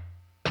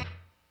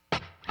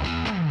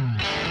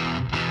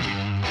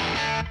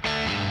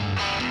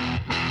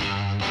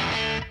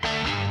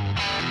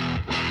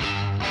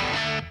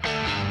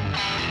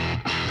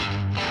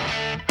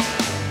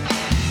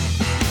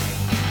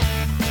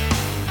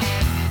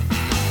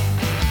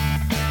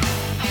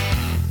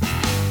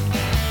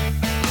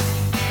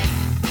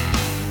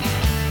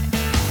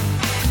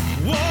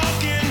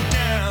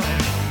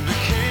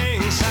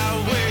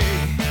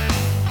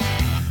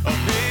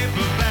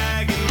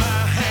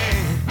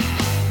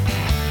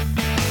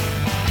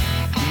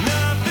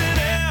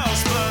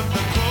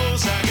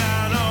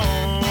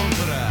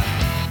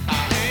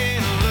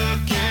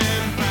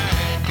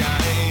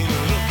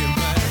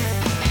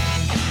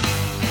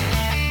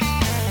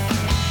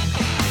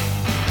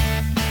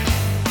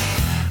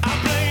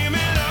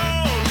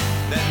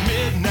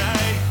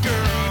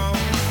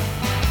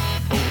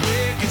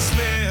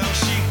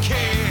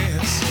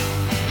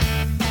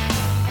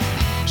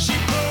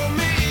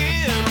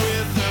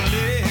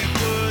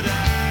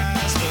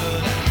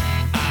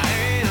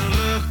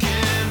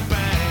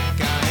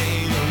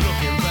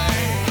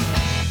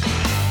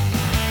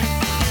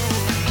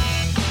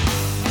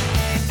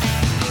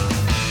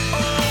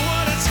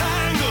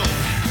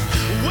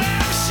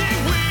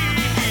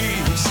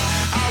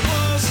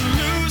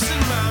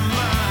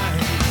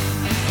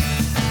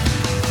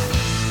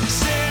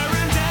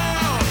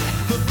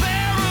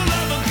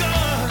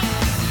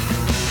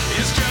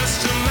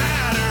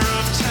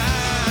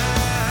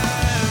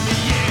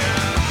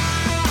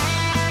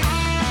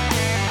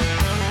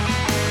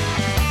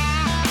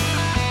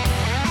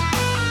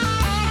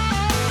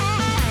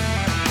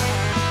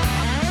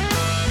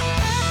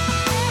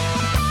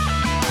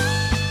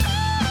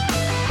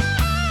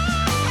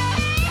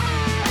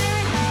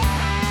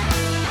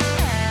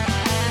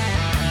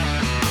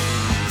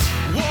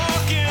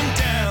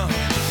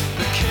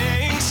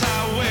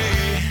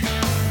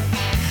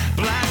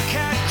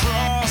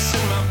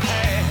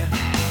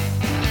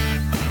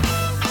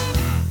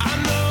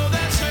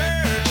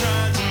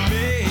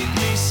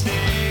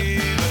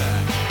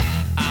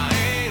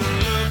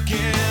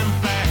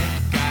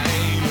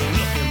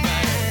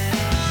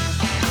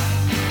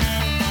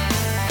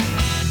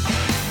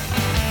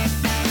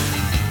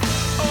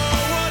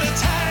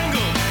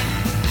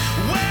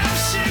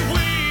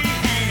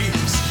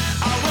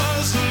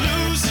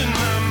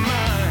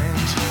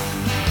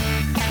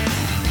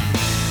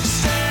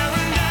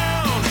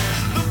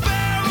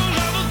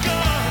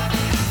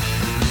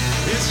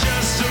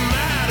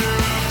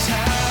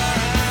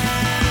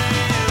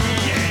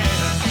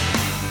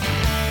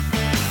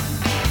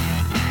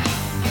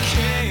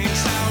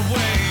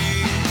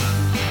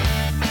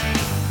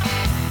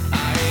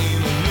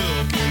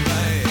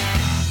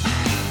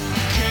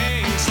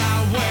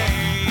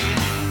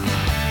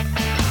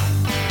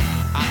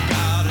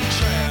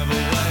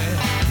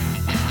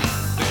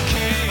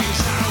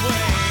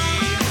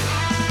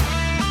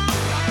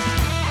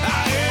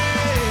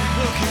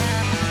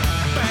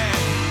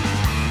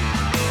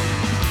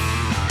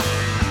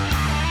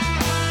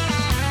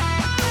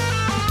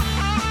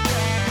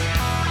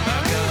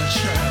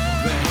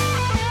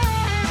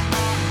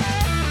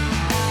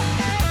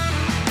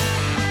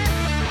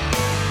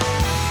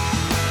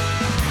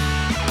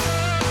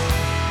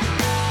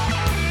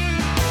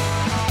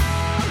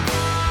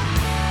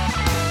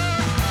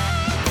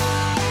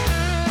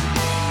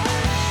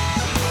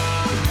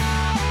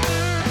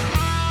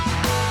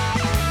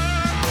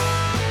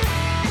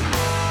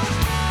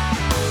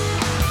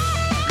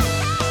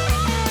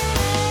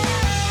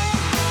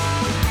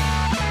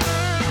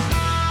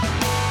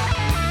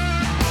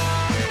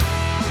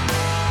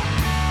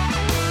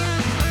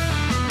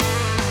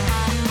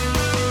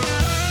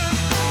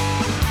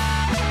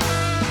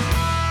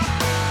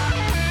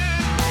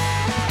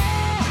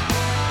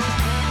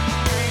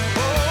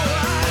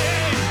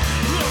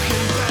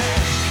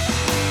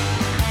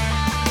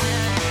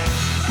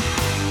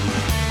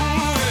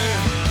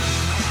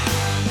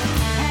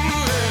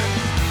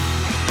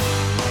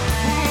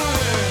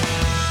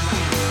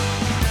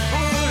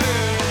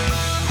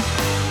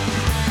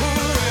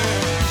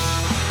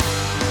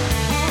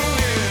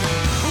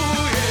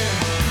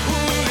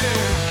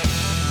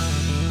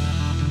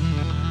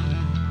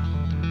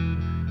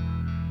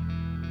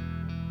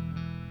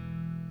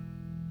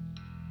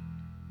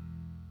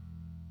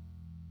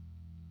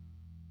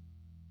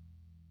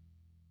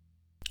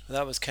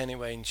 That was Kenny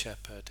Wayne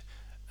Shepherd.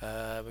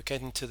 We're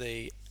getting to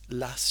the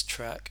last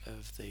track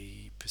of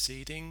the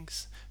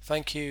proceedings.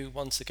 Thank you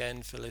once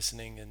again for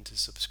listening and to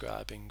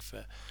subscribing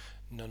for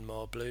None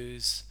More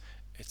Blues.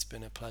 It's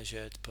been a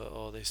pleasure to put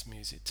all this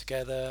music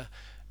together,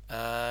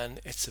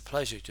 and it's a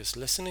pleasure just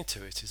listening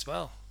to it as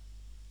well.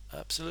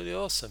 Absolutely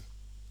awesome.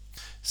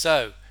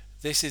 So,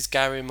 this is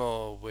Gary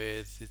Moore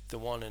with the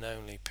one and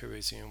only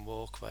Parisian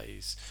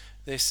Walkways.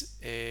 This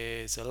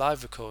is a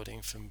live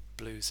recording from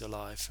Blues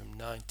Alive from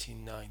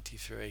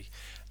 1993,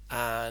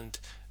 And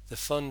the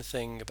fun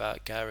thing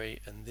about Gary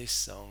and this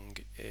song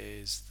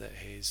is that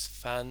his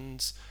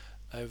fans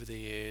over the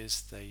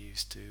years, they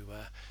used to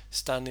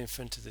stand in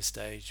front of the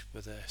stage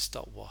with a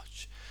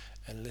stopwatch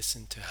and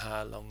listen to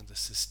how long the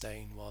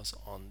sustain was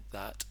on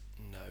that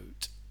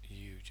note.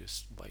 You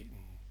just wait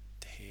and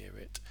hear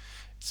it.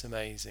 It's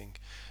amazing.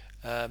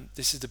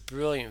 This is a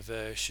brilliant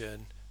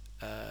version,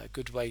 a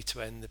good way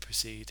to end the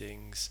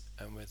proceedings,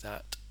 and with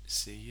that,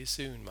 see you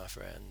soon, my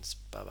friends.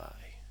 Bye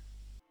bye.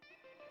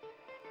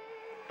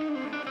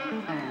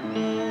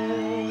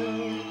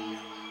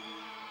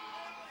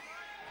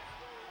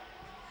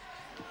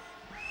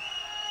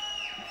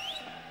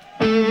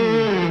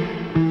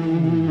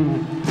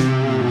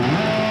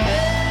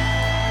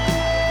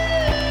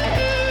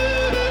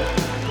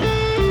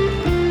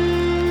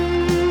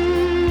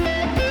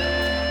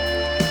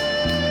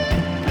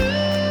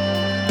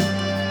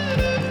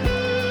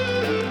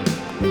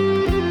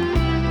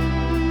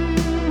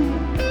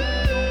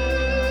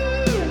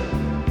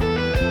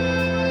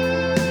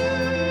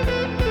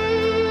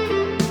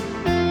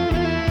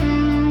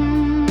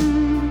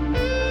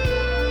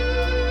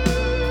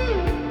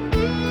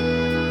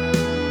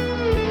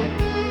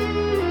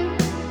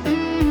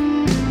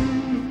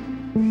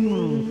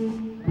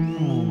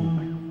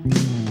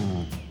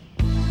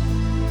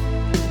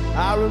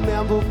 I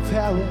remember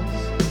Paris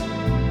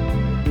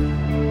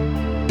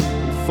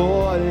in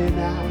 49,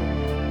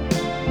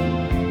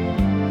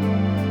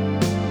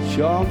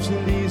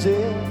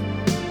 Champs-Élysées,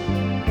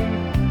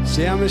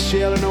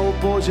 Saint-Michel and old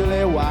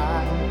Beaujolais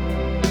wine.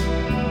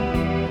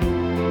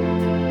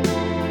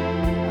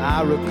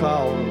 I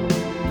recall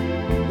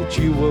that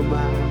you were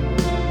mine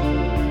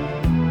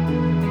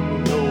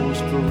in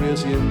those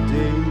Parisian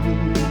days.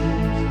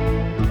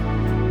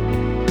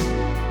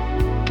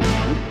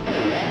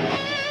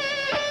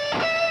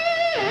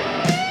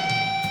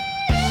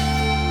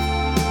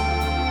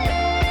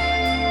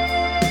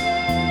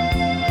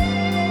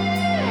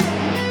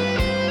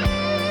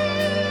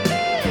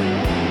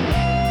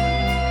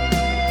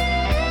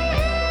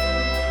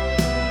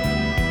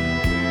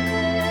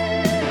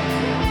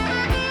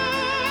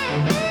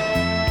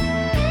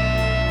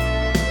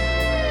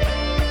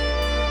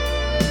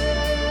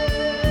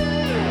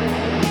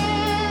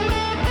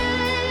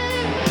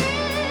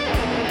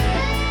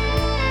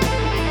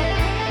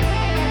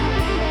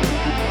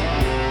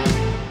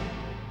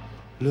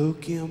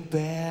 Looking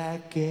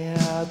back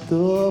at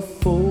the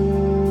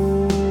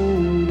photographs,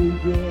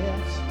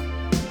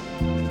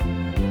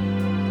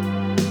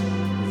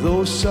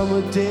 those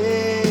summer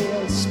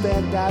days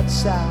spent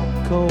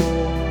outside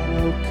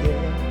corner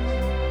cafes.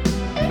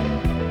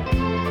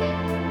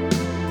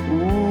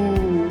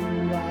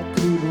 Ooh, I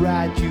could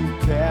write you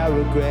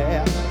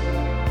paragraphs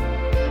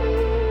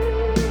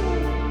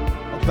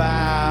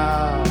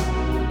about